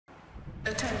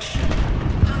Attention.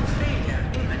 Hull failure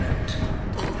imminent.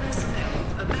 All personnel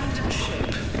abandon ship.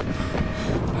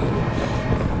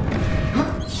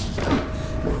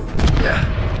 Yeah.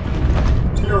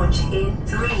 Launch in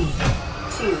 3,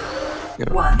 2,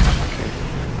 1.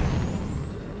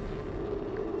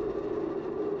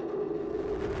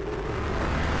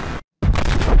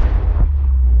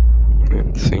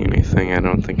 Didn't see anything. I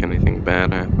don't think anything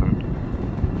bad happened.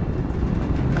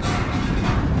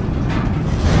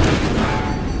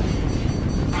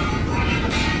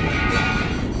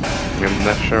 I'm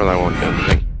not sure that won't do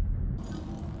anything.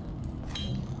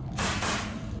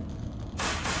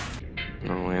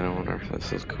 Oh wait, I wonder if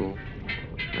this is cool.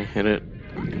 I hit it.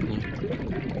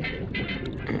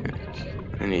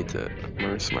 I need to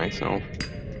immerse myself.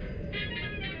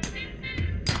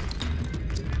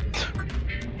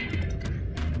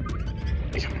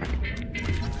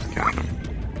 Got him.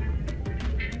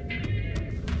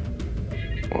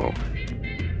 Whoa.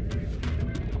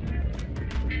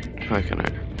 How can I?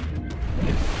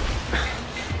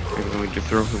 Maybe we could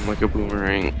throw him like a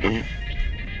boomerang.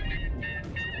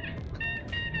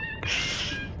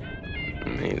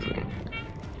 Amazing.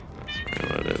 That's really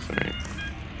what it is, right?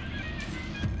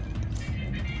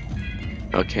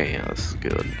 Okay, yeah, that's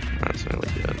good. That's really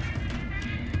good.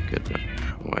 Good.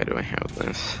 Why do I have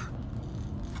this?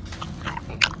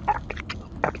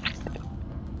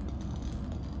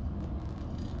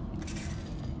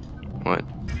 What?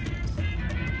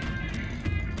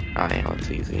 Ah, yeah, that's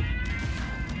easy.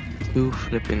 Too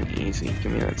flippin' easy.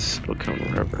 Give me that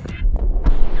silicone rubber.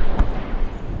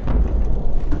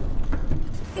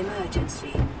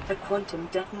 Emergency. A quantum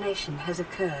detonation has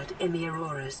occurred in the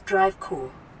Aurora's drive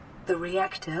core. The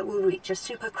reactor will reach a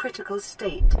supercritical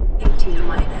state in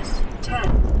T-minus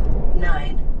 10,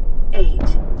 9,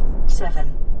 8,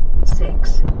 7,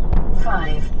 6,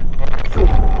 5, 4,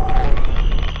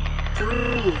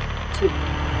 3, 2.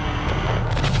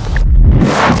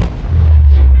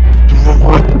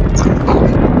 What?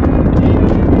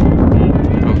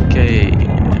 Okay.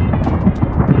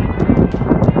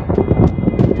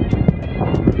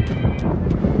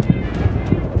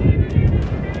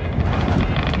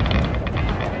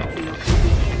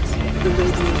 The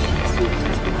radiation suit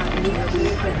has been nearly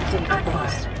equipped and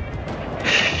acquired.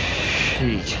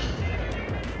 Sheesh.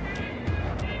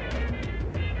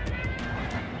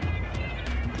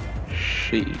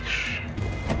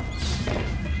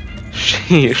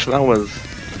 Sheesh, that was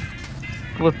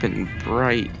flippin'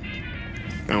 bright.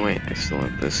 Oh wait, I still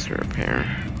have this to repair.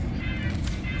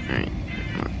 Alright.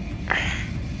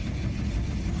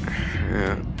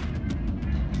 Yeah.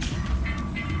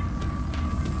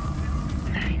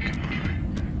 Alright, come on.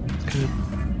 It's good.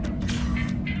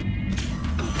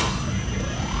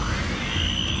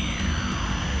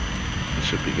 This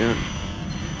should be good.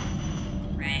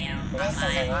 This is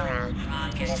Aurora.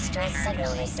 Distress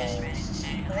signal received.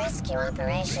 Rescue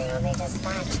operation will be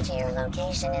dispatched to your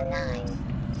location in 9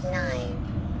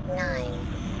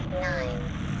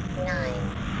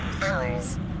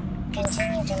 hours.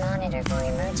 Continue to monitor for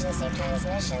emergency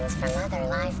transmissions from other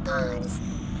life pods.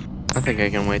 I think I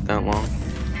can wait that long.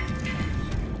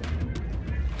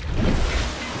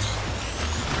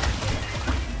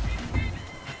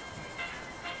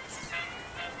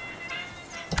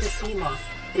 The Seamoth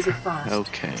is a fast,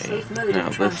 Okay, safe mode now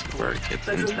of this transport, part gets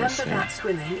but remember interesting. that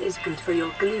swimming is good for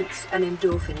your glutes and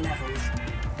endorphin levels.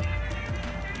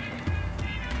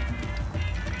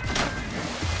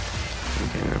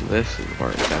 Okay, now this is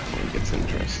where it definitely gets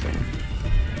interesting.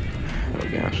 Oh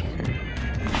gosh, okay.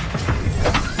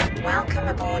 Welcome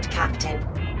aboard, Captain.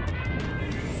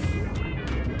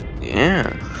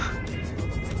 Yeah.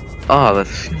 Oh, that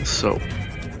feels so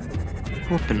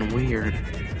flippin' weird.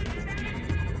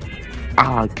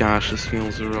 Ah, gosh, this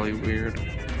feels really weird.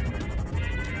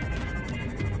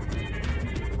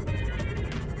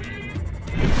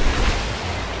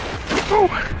 Oh!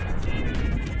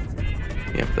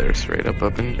 Yep, they're straight up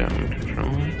and down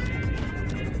controls.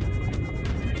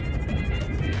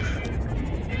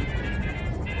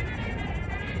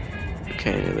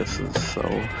 Okay, this is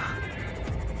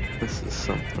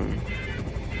something.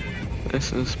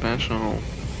 This is special.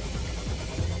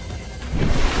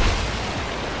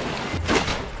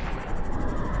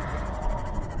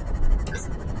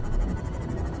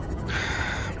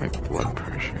 My blood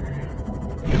pressure.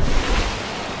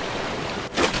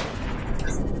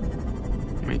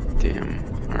 My damn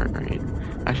heart rate.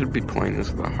 I should be playing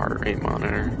this with a heart rate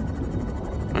monitor.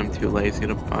 I'm too lazy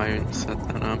to buy and set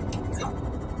that up.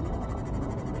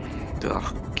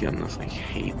 Ugh, goodness, I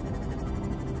hate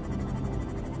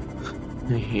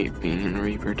being in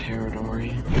Reaper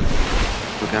territory.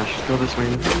 Oh gosh, let's go this way,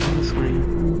 let's go this way.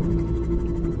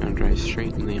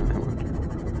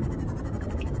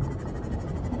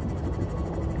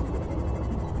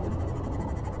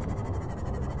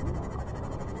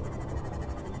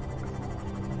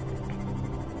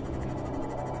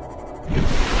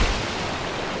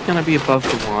 gonna be above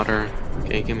the water.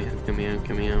 Okay, get me out, get me out,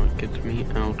 get me out, get me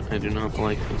out. I do not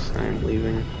like this. I'm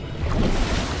leaving.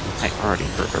 I already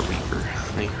heard a Reaper.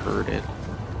 I heard it.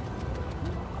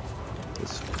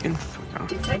 Let's fucking fuck off.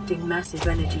 Detecting massive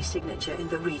energy signature in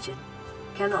the region.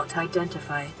 Cannot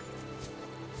identify.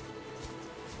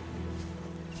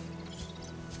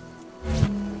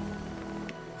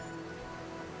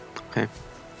 Okay.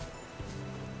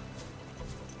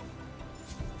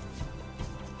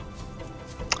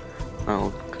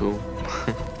 Oh, cool.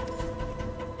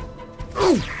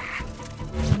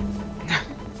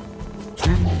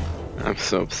 I'm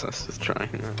so obsessed with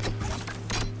trying that.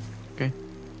 Okay.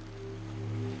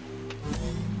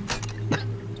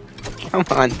 Come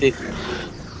on, dude.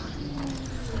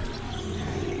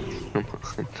 Come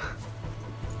on.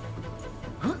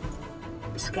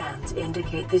 Scans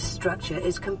indicate this structure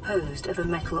is composed of a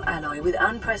metal alloy with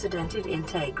unprecedented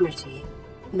integrity.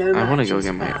 No I wanna go matches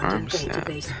get my found in arm stabbed.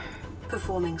 database.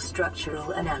 Performing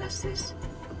structural analysis.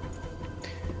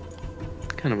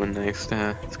 Kind of a nice,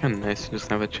 it's kind of nice to just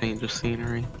have a change of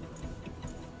scenery.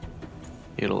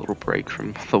 Get a little break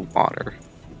from the water.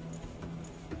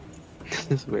 This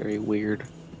is very weird.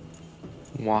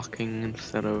 Walking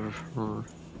instead of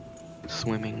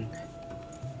swimming.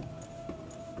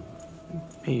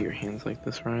 Hey, your hands like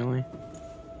this, Riley.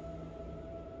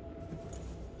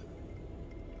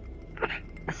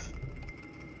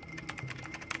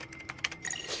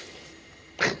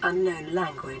 Unknown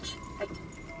language.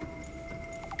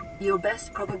 Your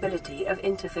best probability of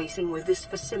interfacing with this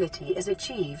facility is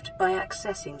achieved by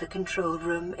accessing the control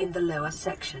room in the lower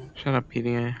section. Shut up,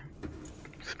 PDA.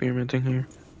 Experimenting here.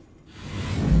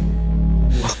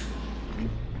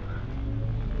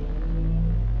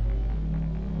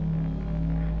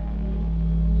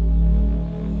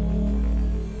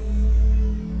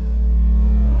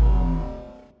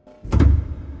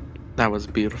 That was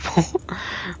beautiful.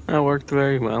 That worked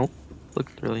very well.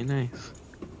 Looked really nice.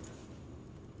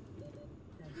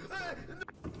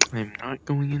 I'm not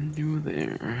going into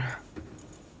there.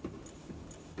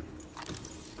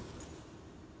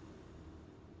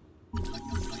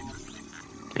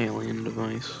 Alien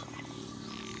device.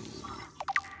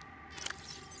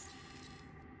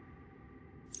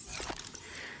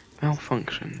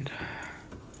 Malfunctioned.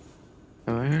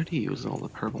 Oh, I already used all the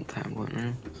purple tablet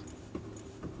rooms.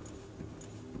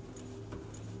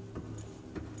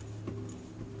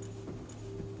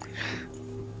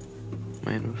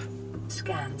 Might have.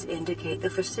 Scans indicate the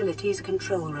facility's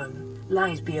control room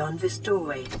lies beyond this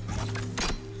doorway.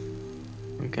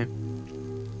 Okay.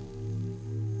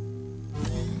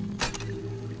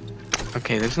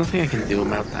 Okay, there's nothing I can do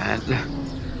about that.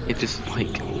 It just,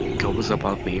 like, goes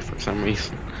above me for some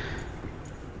reason.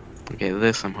 Okay,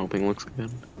 this I'm hoping looks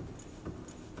good.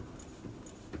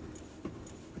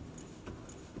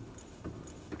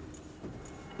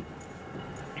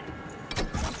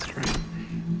 That's right.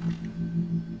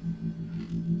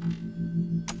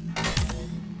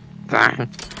 Ah.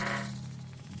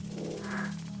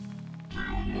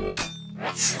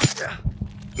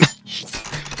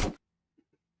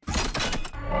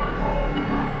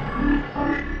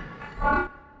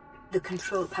 The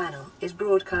control panel is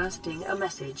broadcasting a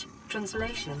message.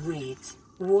 Translation reads,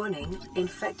 "Warning,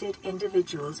 infected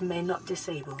individuals may not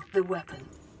disable the weapon.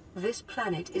 This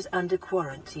planet is under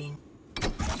quarantine."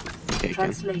 Okay,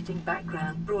 Translating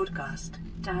background broadcast.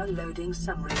 Downloading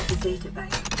summary to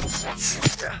databank.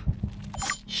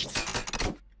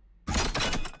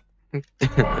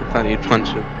 I thought he'd punch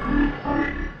him.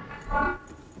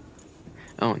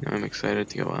 Oh, now I'm excited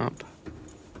to go up.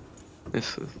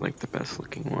 This is like the best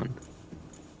looking one.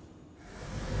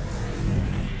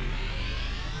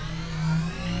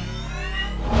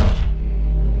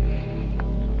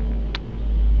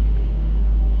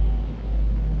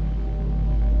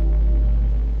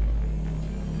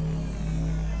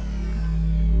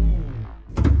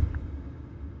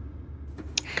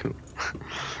 Cool.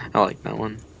 I like that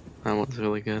one. That one's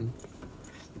really good.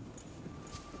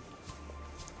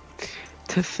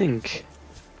 To think.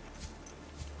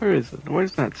 Where is it?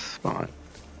 Where's that spot?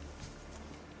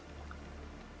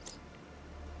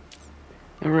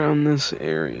 Around this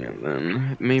area,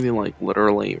 then. Maybe, like,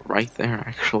 literally right there,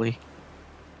 actually.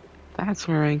 That's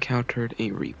where I encountered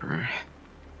a Reaper.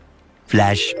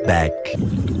 Flashback.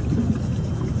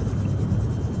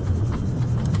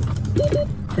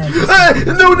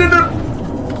 No, no, no!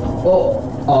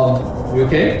 Oh, you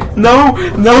okay? No,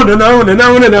 no, no, no, no,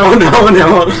 no, no, no, no,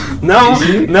 no, no,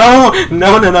 no,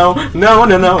 no, no, no, no,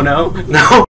 no, no,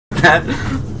 no, that.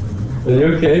 Are you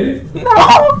okay? No.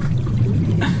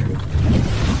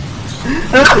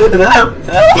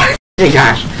 Oh my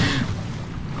gosh.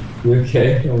 You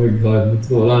okay? Oh my god, what's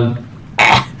going on?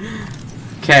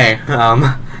 Okay,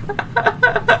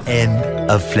 End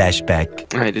of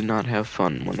flashback. I did not have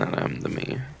fun when that happened to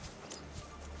me.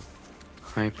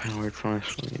 High-powered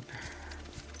flashlight.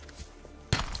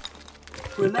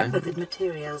 Remember that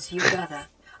materials you gather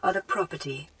are the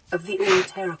property of the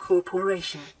All-Terra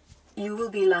Corporation. You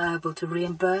will be liable to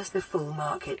reimburse the full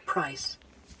market price.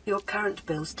 Your current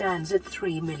bill stands at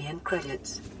 3 million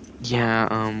credits.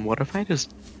 Yeah, what if I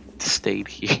just stayed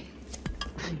here?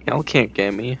 Y'all can't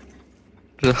get me.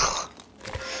 Ugh.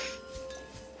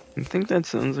 I think that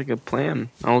sounds like a plan.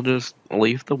 I'll just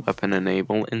leave the weapon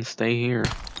enabled and stay here.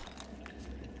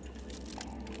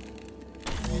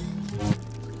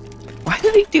 Why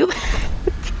did he do that?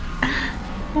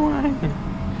 Why?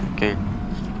 Okay.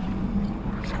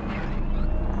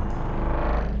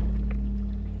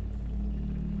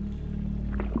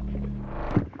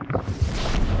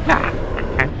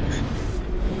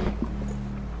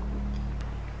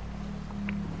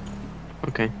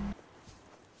 Okay.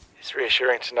 It's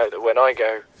reassuring to know that when I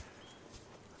go,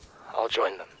 I'll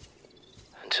join them.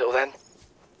 Until then,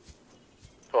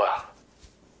 well,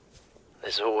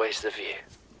 there's always the view.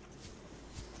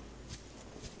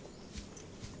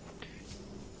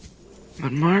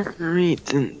 But Marguerite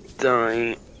didn't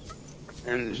die,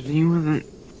 and she wasn't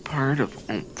part of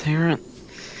Altera.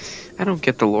 I don't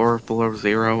get the lore of Below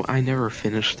Zero. I never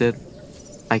finished it.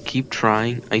 I keep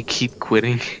trying, I keep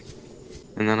quitting,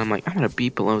 and then I'm like, I'm gonna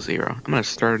beat Below Zero. I'm gonna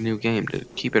start a new game to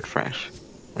keep it fresh.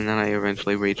 And then I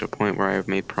eventually reach a point where I've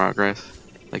made progress,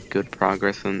 like good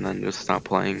progress, and then just stop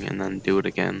playing and then do it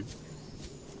again.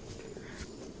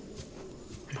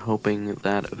 I'm hoping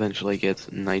that eventually gets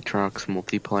Nitrox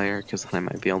multiplayer, because then I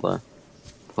might be able to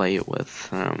play it with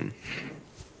a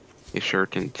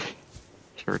certain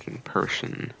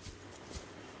person-ish.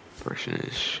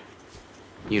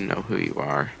 You know who you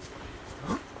are.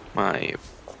 I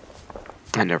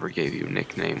never gave you a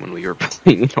nickname when we were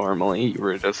playing normally. You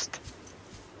were just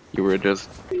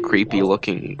creepy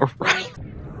looking, right?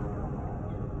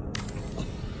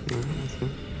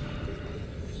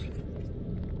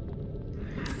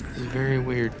 This is very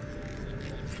weird.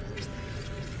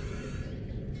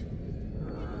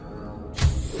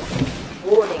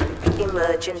 Warning,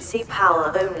 emergency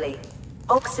power only.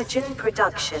 Oxygen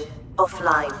production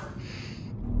offline.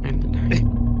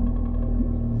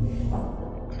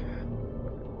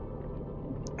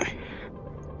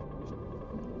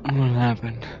 What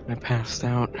happened? I passed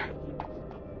out.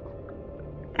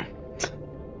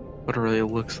 But it really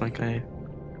looks like I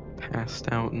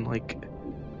passed out and like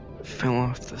fell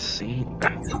off the seat.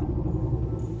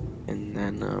 And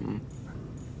then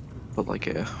put like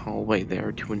a hallway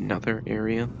there to another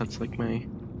area that's like my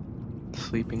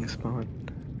sleeping spot.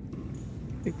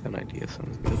 I think that idea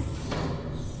sounds good.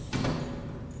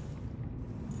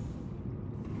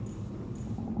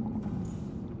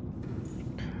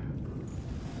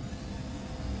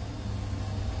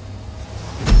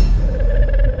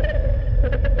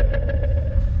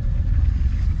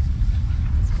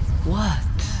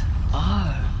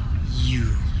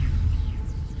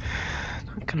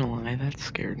 Not gonna lie, that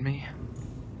scared me.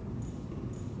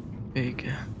 Big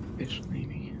fish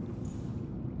lady.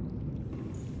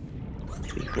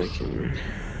 See if I can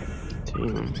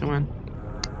tame him. Come on.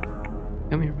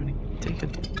 Come here, buddy. Take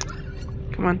it.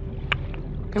 Come on.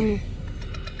 Come here.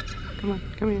 Come on.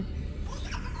 Come here.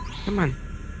 Come on.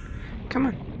 Come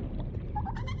on.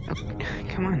 Oh,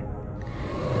 come on.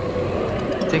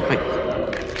 Take my...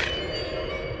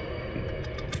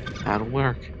 That'll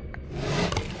work.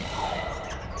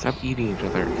 Stop eating each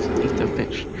other. Eat the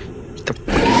fish. Eat the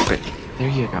fucking fish. There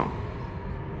you go.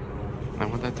 I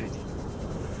want that thing.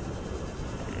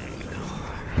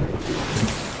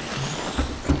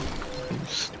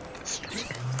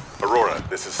 Aurora,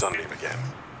 this is Sunbeam again.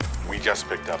 We just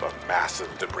picked up a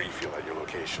massive debris field at your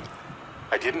location.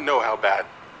 I didn't know how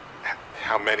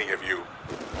many of you...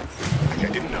 I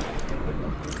didn't know.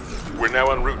 We're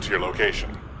now en route to your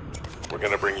location. We're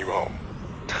gonna bring you home.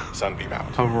 Sunbeam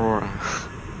out. Aurora.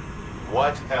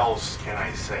 What else can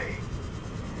I say?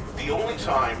 The only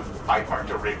time I parked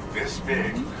a rig this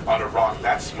big on a rock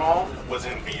that small was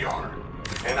in VR.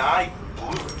 And I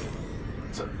blew it.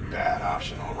 It's a bad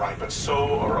option, alright, but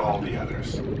so are all the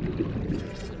others.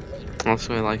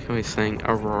 Also, I like how he's saying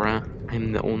Aurora.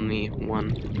 I'm the only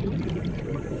one.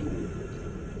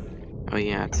 Oh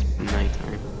yeah, it's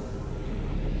nighttime.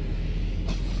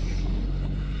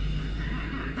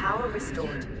 Power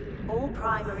restored. All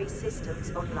primary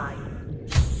systems online.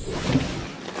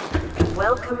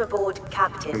 Welcome aboard, It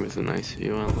Captain. was a nice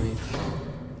view, at least.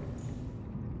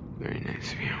 Very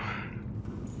nice view.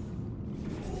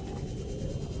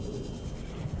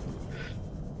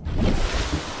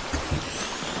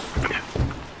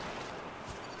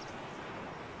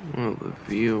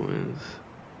 view is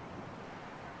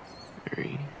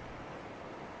very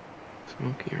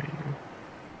smoky right now.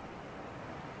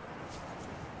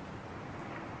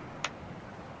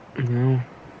 No,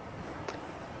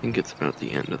 I think it's about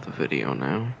the end of the video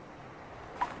now.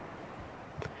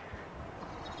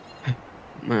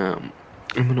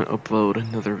 I'm gonna upload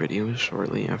another video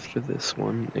shortly after this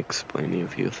one, explaining a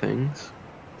few things.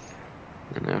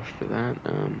 And after that,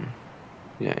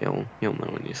 yeah, you'll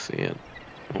know when you see it.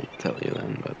 I won't tell you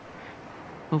then, but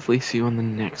hopefully see you on the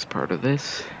next part of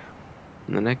this.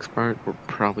 In the next part, we're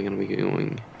probably gonna be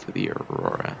going to the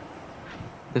Aurora.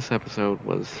 This episode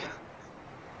was,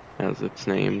 as it's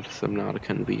named, Subnautica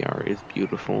in VR is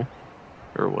beautiful,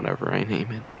 or whatever I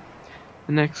name it.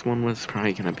 The next one was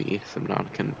probably gonna be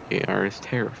Subnautica in VR is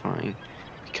terrifying,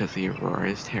 because the Aurora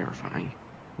is terrifying.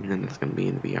 And then it's gonna be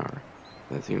in VR.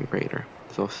 That's even greater.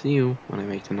 So I'll see you when I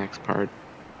make the next part.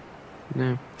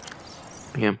 No.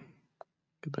 Yeah.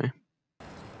 Goodbye.